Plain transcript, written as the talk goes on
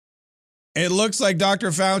It looks like Dr.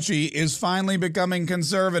 Fauci is finally becoming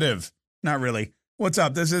conservative. Not really. What's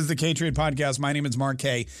up? This is the Patriot Podcast. My name is Mark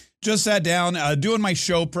K. Just sat down, doing my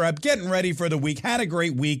show prep, getting ready for the week. Had a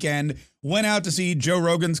great weekend. Went out to see Joe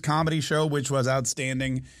Rogan's comedy show, which was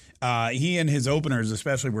outstanding. He and his openers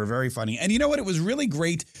especially were very funny. And you know what? It was really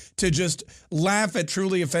great to just laugh at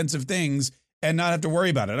truly offensive things and not have to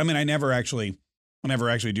worry about it. I mean, I never actually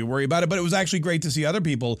do worry about it, but it was actually great to see other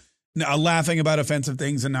people laughing about offensive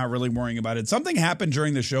things and not really worrying about it. Something happened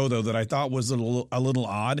during the show, though, that I thought was a little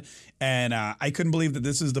odd. And I couldn't believe that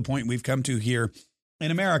this is the point we've come to here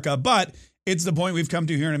in America. But it's the point we've come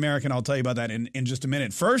to here in America, and I'll tell you about that in just a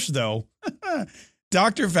minute. First, though,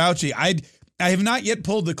 Dr. Fauci, I have not yet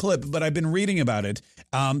pulled the clip, but I've been reading about it.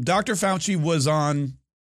 Dr. Fauci was on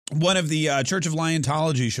one of the Church of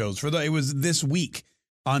Liontology shows. It was this week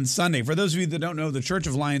on Sunday. For those of you that don't know, the Church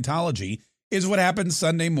of Liontology is what happens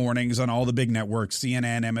Sunday mornings on all the big networks,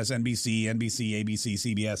 CNN, MSNBC, NBC, ABC,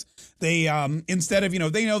 CBS. They, instead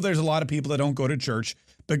of, they know there's a lot of people that don't go to church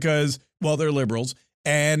because, well, they're liberals.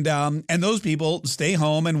 And those people stay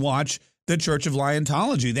home and watch the Church of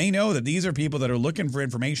Liontology. They know that these are people that are looking for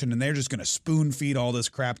information, and they're just going to spoon feed all this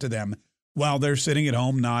crap to them while they're sitting at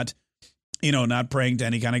home, not praying to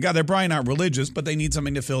any kind of God. They're probably not religious, but they need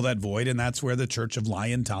something to fill that void. And that's where the Church of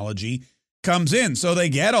Liontology comes in. So they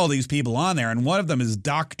get all these people on there, and one of them is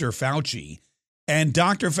Dr. Fauci. And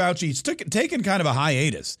Dr. Fauci's taken kind of a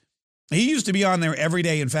hiatus. He used to be on there every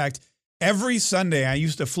day. In fact, every Sunday I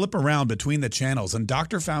used to flip around between the channels, and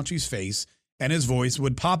Dr. Fauci's face and his voice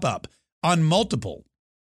would pop up on multiple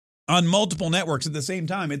networks at the same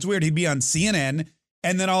time. It's weird. He'd be on CNN,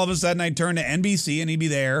 and then all of a sudden I'd turn to NBC and he'd be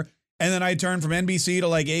there. And then I'd turn from NBC to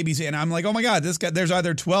like ABC, and I'm like, oh my God, this guy, there's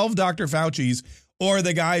either 12 Dr. Fauci's or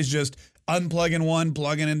the guy's just unplugging one,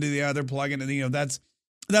 plugging into the other, plugging into, that's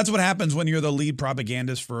what happens when you're the lead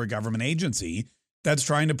propagandist for a government agency that's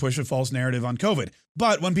trying to push a false narrative on COVID.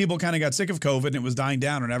 But when people kind of got sick of COVID and it was dying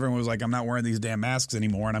down and everyone was like, I'm not wearing these damn masks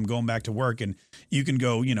anymore and I'm going back to work and you can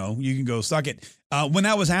go suck it. When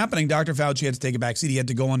that was happening, Dr. Fauci had to take a back seat. He had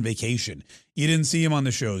to go on vacation. You didn't see him on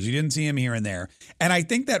the shows. You didn't see him here and there. And I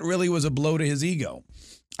think that really was a blow to his ego.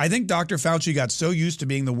 I think Dr. Fauci got so used to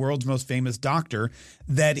being the world's most famous doctor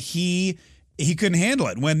that he couldn't handle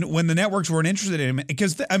it when the networks weren't interested in him.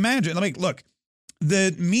 Because imagine, look,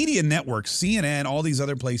 the media networks, CNN, all these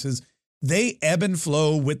other places, they ebb and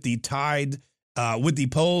flow with the tide, with the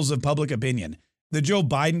polls of public opinion. The Joe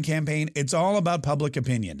Biden campaign, it's all about public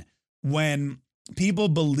opinion. When people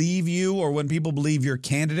believe you, or when people believe your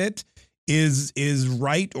candidate is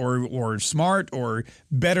right or smart or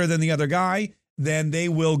better than the other guy, then they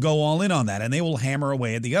will go all in on that and they will hammer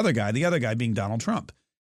away at the other guy being Donald Trump.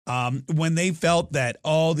 When they felt that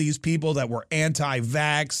all these people that were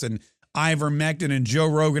anti-vax and ivermectin and Joe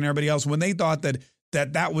Rogan and everybody else, when they thought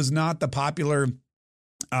that was not the popular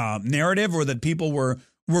narrative, or that people were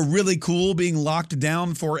really cool being locked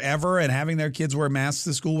down forever and having their kids wear masks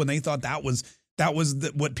to school, when they thought that was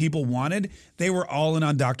what people wanted, they were all in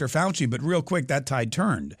on Dr. Fauci. But real quick, that tide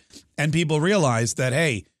turned and people realized that,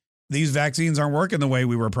 hey, these vaccines aren't working the way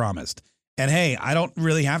we were promised. And hey, I don't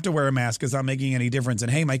really have to wear a mask. It's not making any difference. And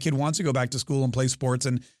hey, my kid wants to go back to school and play sports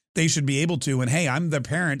and they should be able to. And hey, I'm the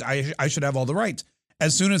parent. I should have all the rights.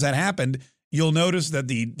 As soon as that happened, you'll notice that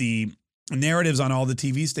the narratives on all the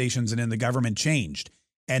TV stations and in the government changed.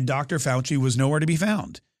 And Dr. Fauci was nowhere to be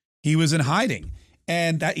found. He was in hiding.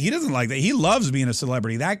 And that he doesn't like that. He loves being a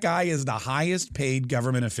celebrity. That guy is the highest paid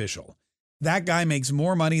government official. That guy makes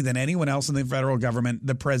more money than anyone else in the federal government,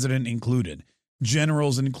 the president included,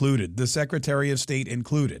 generals included, the Secretary of State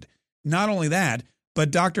included. Not only that, but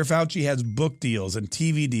Dr. Fauci has book deals and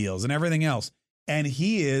TV deals and everything else. And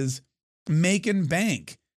he is making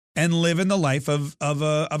bank and living the life of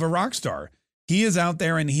a rock star. He is out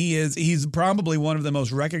there and he's probably one of the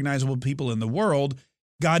most recognizable people in the world.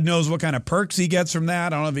 God knows what kind of perks he gets from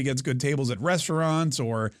that. I don't know if he gets good tables at restaurants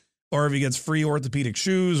or if he gets free orthopedic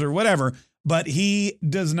shoes or whatever, but he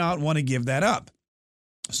does not want to give that up.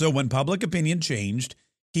 So when public opinion changed,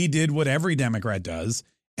 he did what every Democrat does,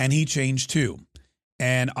 and he changed too.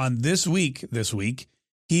 And on this week,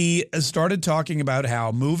 he started talking about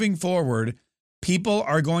how moving forward, people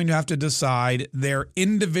are going to have to decide their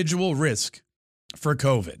individual risk for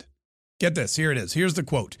COVID. Get this, here it is. Here's the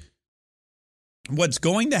quote. What's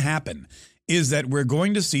going to happen is that we're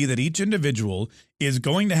going to see that each individual is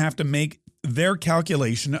going to have to make their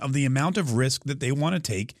calculation of the amount of risk that they want to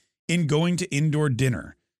take in going to indoor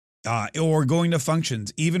dinner or going to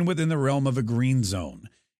functions, even within the realm of a green zone.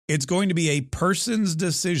 It's going to be a person's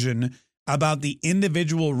decision about the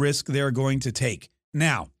individual risk they're going to take.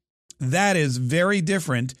 Now, that is very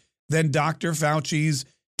different than Dr. Fauci's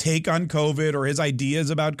take on COVID or his ideas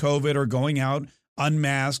about COVID or going out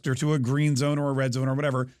unmasked or to a green zone or a red zone or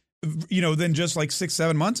whatever, than just like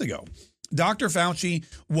 6-7 months ago. Dr. Fauci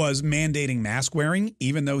was mandating mask wearing,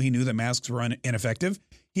 even though he knew that masks were ineffective.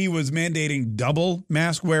 He was mandating double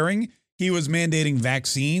mask wearing. He was mandating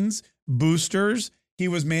vaccines, boosters. He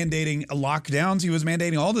was mandating lockdowns. He was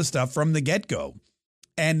mandating all this stuff from the get-go.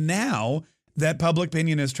 And now that public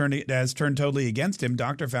opinion has turned totally against him,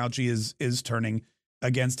 Dr. Fauci is turning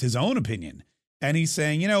against his own opinion. And he's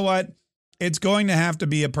saying, you know what? It's going to have to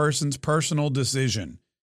be a person's personal decision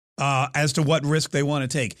as to what risk they want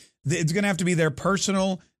to take. It's going to have to be their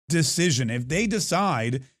personal decision. If they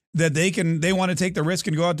decide that they want to take the risk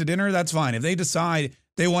and go out to dinner, that's fine. If they decide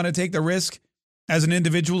they want to take the risk as an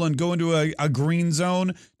individual and go into a green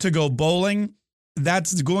zone to go bowling,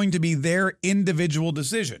 that's going to be their individual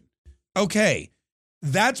decision. Okay,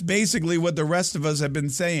 that's basically what the rest of us have been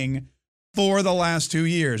saying for the last 2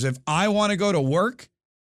 years. If I want to go to work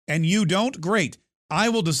and you don't, great. I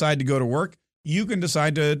will decide to go to work. You can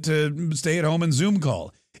decide to stay at home and Zoom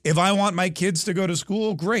call. If I want my kids to go to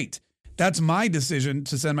school, great. That's my decision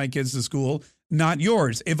to send my kids to school, not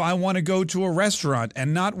yours. If I want to go to a restaurant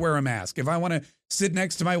and not wear a mask, if I want to sit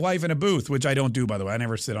next to my wife in a booth, which I don't do, by the way, I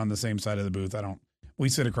never sit on the same side of the booth. We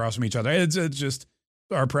sit across from each other. It's just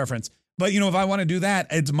our preference. But, if I want to do that,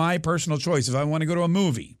 it's my personal choice. If I want to go to a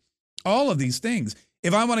movie, all of these things.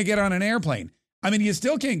 If I want to get on an airplane, you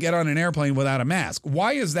still can't get on an airplane without a mask.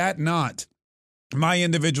 Why is that not my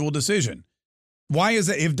individual decision? Why is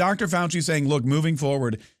it if Dr. Fauci is saying, look, moving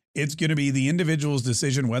forward, it's going to be the individual's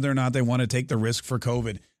decision whether or not they want to take the risk for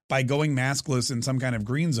COVID by going maskless in some kind of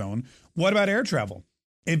green zone? What about air travel?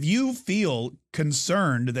 If you feel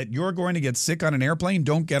concerned that you're going to get sick on an airplane,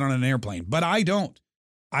 don't get on an airplane. But I don't.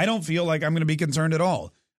 I don't feel like I'm going to be concerned at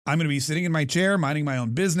all. I'm going to be sitting in my chair, minding my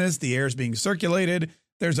own business. The air is being circulated.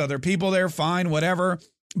 There's other people there. Fine, whatever.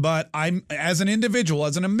 But I'm, as an individual,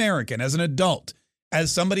 as an American, as an adult,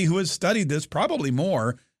 as somebody who has studied this probably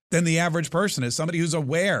more than the average person, as somebody who's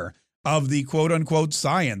aware of the quote unquote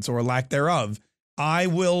science or lack thereof, I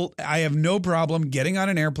have no problem getting on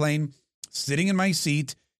an airplane, sitting in my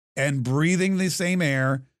seat and breathing the same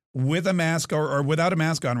air with a mask or without a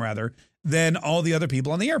mask on rather than all the other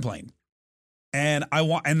people on the airplane. And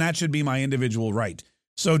that should be my individual right.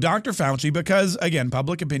 So Dr. Fauci, because again,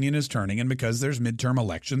 public opinion is turning and because there's midterm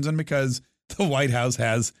elections and because the White House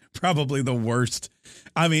has probably the worst.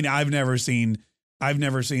 I've never seen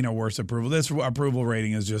a worse approval. This approval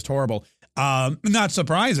rating is just horrible. Not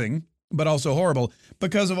surprising, but also horrible.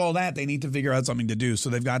 Because of all that, they need to figure out something to do. So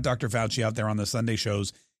they've got Dr. Fauci out there on the Sunday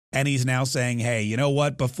shows, and he's now saying, hey, you know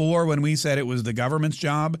what? Before, when we said it was the government's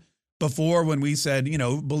job, before when we said,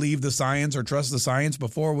 believe the science or trust the science,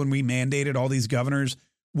 before when we mandated all these governors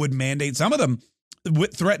would mandate, some of them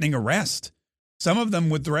with threatening arrest. Some of them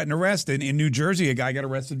would threaten arrest. In New Jersey, a guy got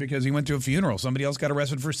arrested because he went to a funeral. Somebody else got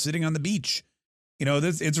arrested for sitting on the beach.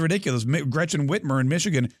 It's ridiculous. Gretchen Whitmer in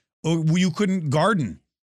Michigan, you couldn't garden.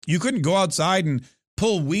 You couldn't go outside and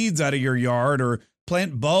pull weeds out of your yard or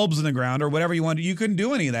plant bulbs in the ground or whatever you wanted. You couldn't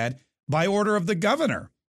do any of that by order of the governor.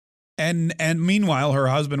 And meanwhile, her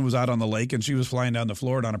husband was out on the lake and she was flying down to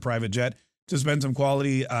Florida on a private jet to spend some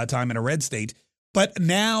quality time in a red state. But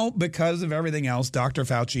now, because of everything else, Dr.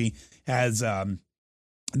 Fauci has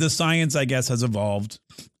the science, I guess, has evolved,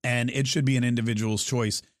 and it should be an individual's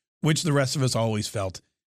choice, which the rest of us always felt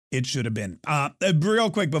it should have been. Real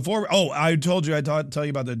quick before, I told you, tell you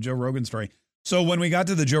about the Joe Rogan story. So when we got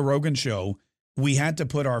to the Joe Rogan show, we had to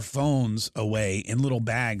put our phones away in little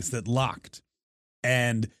bags that locked.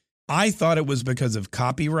 And I thought it was because of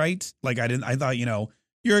copyright. I thought,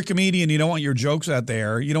 you're a comedian. You don't want your jokes out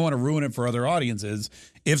there. You don't want to ruin it for other audiences.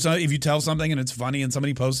 If you tell something and it's funny and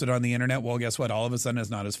somebody posts it on the internet, well, guess what? All of a sudden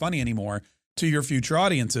it's not as funny anymore to your future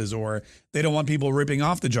audiences, or they don't want people ripping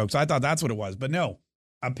off the jokes. I thought that's what it was, but no,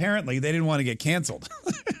 apparently they didn't want to get canceled.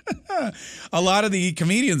 A lot of the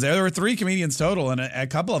comedians there were 3 comedians total. And a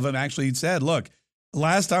couple of them actually said, look,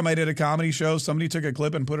 last time I did a comedy show, somebody took a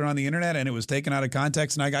clip and put it on the internet and it was taken out of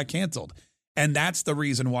context and I got canceled. And that's the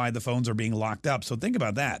reason why the phones are being locked up. So think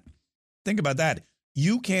about that. Think about that.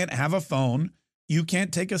 You can't have a phone. You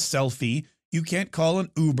can't take a selfie. You can't call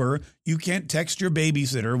an Uber. You can't text your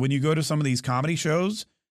babysitter when you go to some of these comedy shows,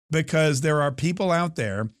 because there are people out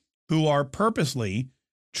there who are purposely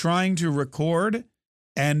trying to record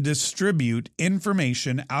and distribute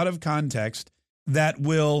information out of context that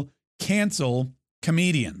will cancel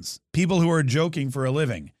comedians, people who are joking for a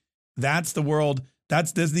living. That's the world.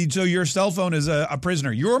 So your cell phone is a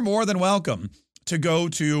prisoner. You're more than welcome to go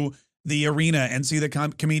to the arena and see the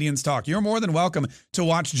comedians talk. You're more than welcome to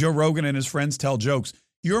watch Joe Rogan and his friends tell jokes.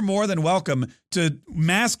 You're more than welcome to,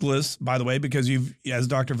 maskless, by the way, because you've, as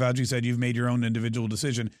Dr. Fauci said, you've made your own individual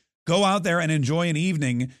decision. Go out there and enjoy an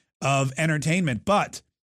evening of entertainment, but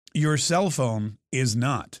your cell phone is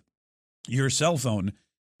not. Your cell phone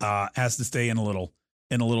has to stay in a little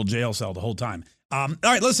jail cell the whole time. All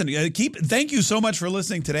right, listen, thank you so much for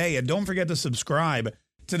listening today, and don't forget to subscribe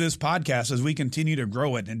to this podcast as we continue to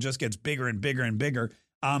grow it and it just gets bigger and bigger and bigger.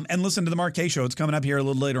 And listen to the Mark K Show. It's coming up here a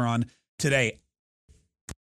little later on today.